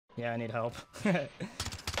Yeah, I need help.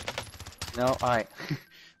 No, alright.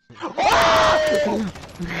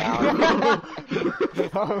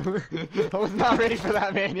 I was not ready for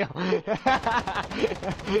that, man, yo.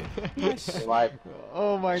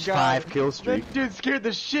 Oh my god. 5 kill streak. That dude scared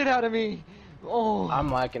the shit out of me. Oh.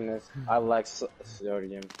 I'm liking this. I like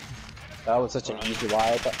sodium. That was such an easy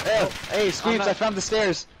why. Hey, Squeeps, I found the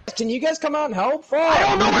stairs. Can you guys come out and help? I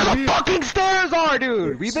don't know where the fucking stairs are,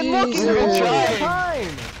 dude. We've been looking the whole time.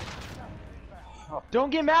 Don't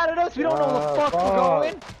get mad at us. We don't know where the fuck we're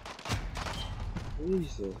going.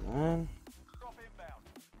 Jesus, man.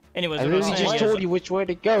 Anyways, I what I'm really saying just is- told you which way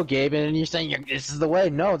to go, Gabe, and you're saying this is the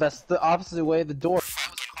way. No, that's the opposite way of the door.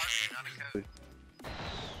 Is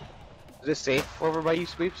this safe over by you,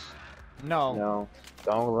 Squeeps? No. No,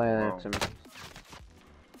 don't land next to me.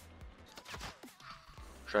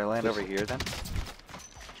 Should I land over here then?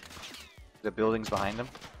 The building's behind them?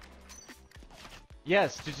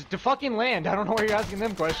 Yes, to fucking land. I don't know why you're asking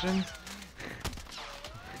them questions.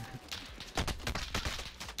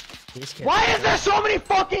 Why is there so many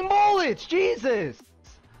fucking bullets? Jesus!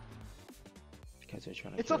 Because they're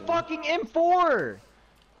trying to It's a fucking M4!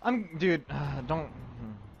 Dude, don't...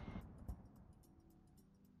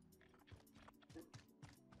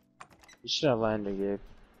 You should have landed, Gabe.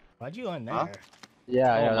 Why'd you land there? Huh?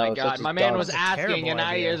 Yeah, Oh my god, my man was That's a asking terrible and now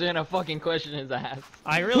idea. he's gonna fucking question his ass.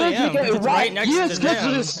 I really am. Because it's right next to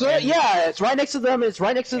them. Yeah, it's right next to them. It's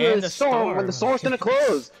right next to And the the store when the store's gonna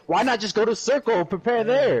close. Why not just go to Circle, prepare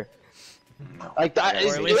there? Like that,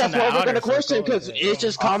 Or at least that's in what the we're gonna outer question circle, because yeah. it's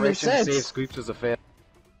just common sense. Save Squeeps as a fail.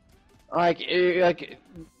 Like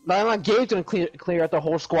Gabe's gonna clear out the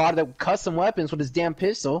whole squad of custom weapons with his damn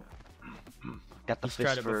pistol. Got the He's tried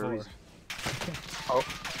fist it for a before. reason.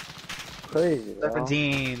 Crazy. bro.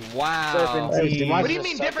 Serpentine. Wow. Serpentine. What do you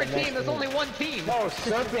mean different team? There's only one team. No,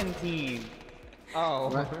 Serpentine.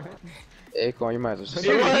 Oh. Acorn, you might as well.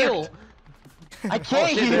 Dude, heal. I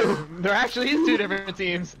can't heal. There actually is 2 different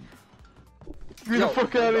teams. Get the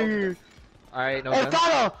fuck out of here. Alright, no Hey, guns.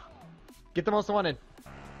 Gato! Get the most wanted.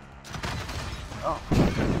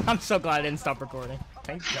 I'm so glad I didn't stop recording.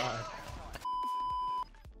 Thank God.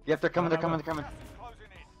 Yep, they're coming, they're coming, they're coming.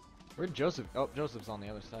 Where'd Joseph? Oh, Joseph's on the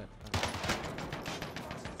other side.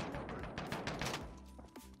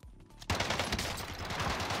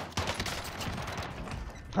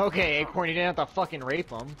 Okay, Acorn, you didn't have to fucking rape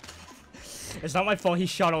him. It's not my fault he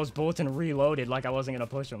shot all his bullets and reloaded like I wasn't gonna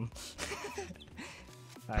push him.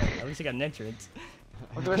 Alright, at least he got an entrance.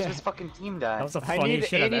 Look, the rest of his fucking team That died. was the I funniest need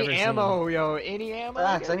shit I've any ever ammo, yo. Any ammo?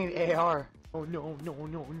 Relax, I need AR. Oh no, no, no,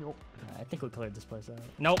 no. seen. I think we cleared this place out.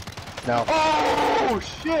 Nope. No. Oh,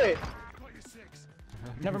 shit!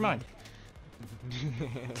 Never mind.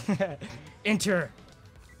 Enter.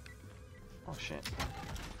 Oh, shit.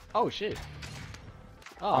 Oh shit.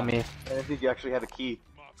 Oh, On me. I didn't think you actually had a key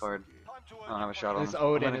card. I don't have a shot on This him.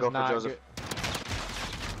 Odin I'm gonna go is not for Joseph.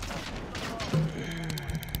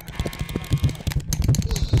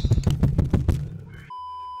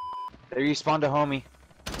 They respawned a homie.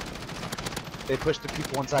 They pushed the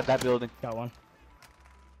people inside that building. Got one.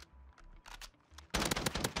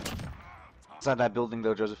 Inside that building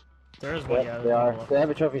though, Joseph. There is one. Yep, Yeah, they are. They have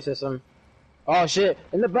a trophy system. Oh shit!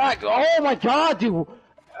 In the back! Oh my god, dude!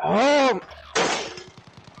 Oh!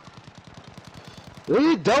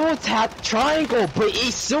 Really double tap triangle, but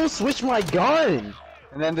it still switched my gun!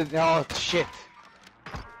 And then oh shit.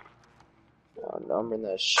 Oh, no, I'm in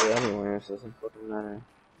that shit anyway, so it doesn't fucking matter.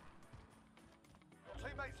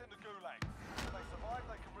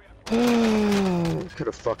 Could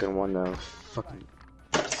have fucking won though. Fucking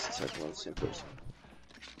such one simple.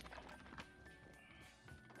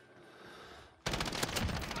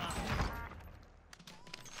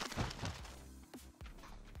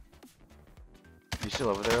 Are you still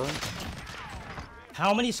over there, Owen?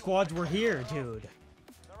 How many squads were here, dude?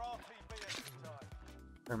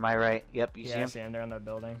 Or am I right? Yep, you Yeah, I see him? see him. They're in that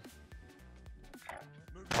building.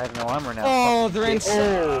 I have no armor now. Oh, Fucking they're bitch.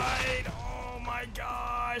 inside. Oh my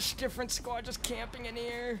gosh. Different squad just camping in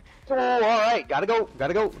here. Oh, alright, gotta go,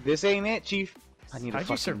 gotta go. This ain't it, Chief. I need a How'd you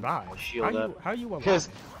fucking survive? shield up. How you alive?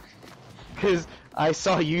 Cause I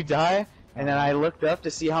saw you die, and then I looked up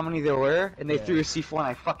to see how many there were, and they Yeah. threw a C4 and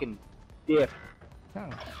I fucking dipped. Oh.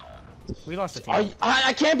 We lost the team.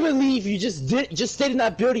 I can't believe you just stayed in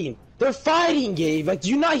that building. They're fighting, Gabe. Like, do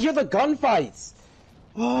you not hear the gunfights?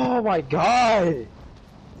 Oh my god.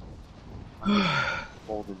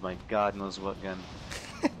 Folded my god knows what gun.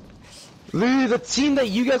 Literally, the team that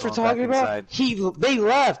you guys were Going back talking about, inside. they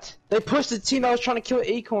left. They pushed the team that was trying to kill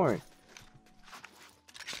Acorn.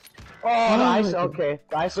 Oh, the ISO, okay.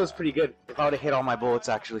 The ISO is pretty good. If I would've hit all my bullets,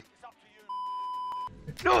 actually.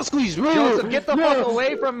 No squeeze, move! Joseph, get the fuck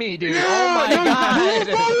away from me, dude. Oh my god.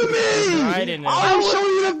 Right in there. I'll show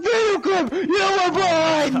you the video clip! You were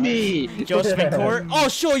behind me! Joseph in court. I'll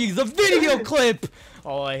show you the video clip.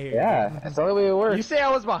 All I hear. Yeah, that's the only way it works. You say I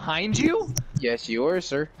was behind you? Yes, you were,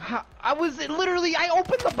 sir. I was literally, I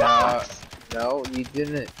opened the box! No, you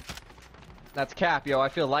didn't. That's cap, yo, I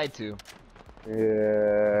feel lied to.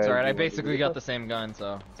 Yeah. It's alright, I basically got the same gun,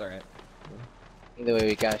 so it's alright. Either way,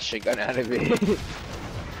 we got a shit gun out of it.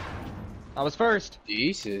 I was first.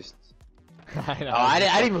 Jesus. I know. Oh, I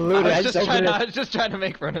didn't even loot it. I was just trying to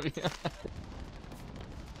make fun of you.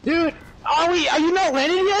 Dude, are you not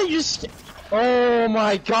landing yet? You just... Oh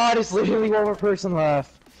my god, it's literally one more person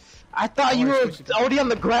left. I thought you were already on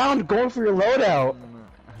the ground going for your loadout.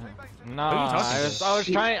 Nah,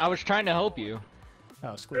 I was trying to help you.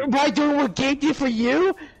 Oh, squeak. By doing what Gabe did for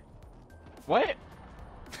you? What?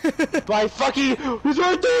 By fucking... He's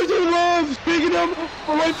right there, dude, love! Picking him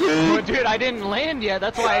for my pig! Well, dude, I didn't land yet.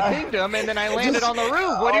 That's why I pinged him, and then I landed on the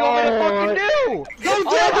roof. What do you want me to fucking do? Go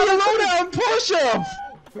get the loadout and push him!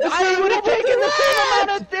 It would have taken the same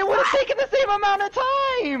amount of. It would have taken the same amount of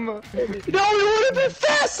time. No, it would have been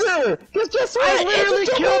faster. Cause just I literally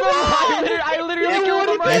killed him. I literally killed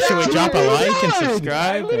him right Hey, should we after. drop a like and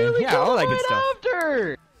subscribe? I literally Yeah, all killed that him good stuff. right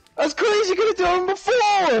after. That's crazy. You could have done it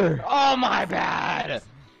before. Oh my bad.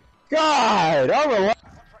 God, I'm a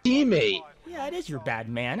teammate. Yeah, it is your bad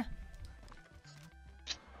man.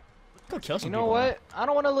 Go kill some You know people. what? I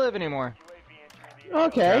don't want to live anymore.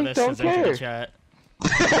 Okay, Travis don't is entering the care. chat.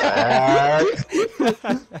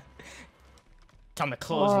 Time to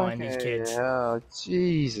clothesline these kids. Oh,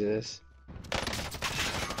 Jesus.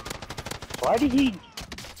 Why did he...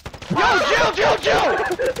 Yo, Jill!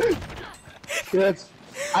 That's...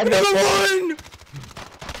 I know.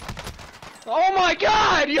 Oh my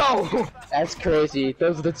God, yo! That's crazy.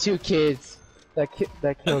 Those are the two kids that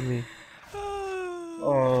killed me.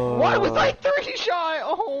 Oh. Why was I 3 shy?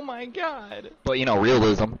 Oh my God. But you know,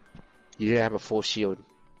 realism. You didn't have a full shield.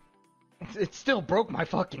 It still broke my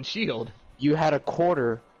fucking shield. You had a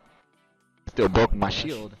quarter. Still broke my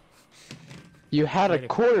shield. You had a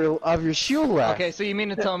quarter of your shield left. Okay, so you mean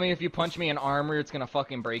to tell me if you punch me in armor, it's gonna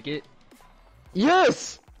fucking break it?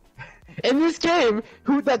 Yes! In this game,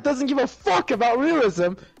 that doesn't give a fuck about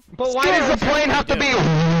realism. But why does the plane have to be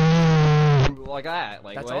like that?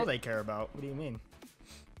 Like That's what? all they care about. What do you mean?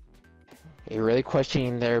 You're really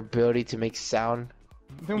questioning their ability to make sound?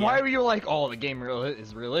 Then why were you like, oh, the game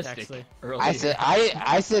is realistic? Actually.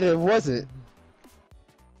 I said it wasn't.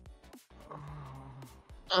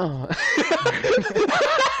 Oh.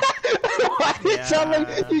 Why did it sound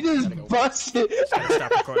like you just busted?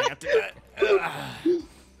 Stop recording after that.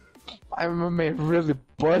 I remember it really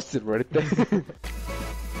busted right there.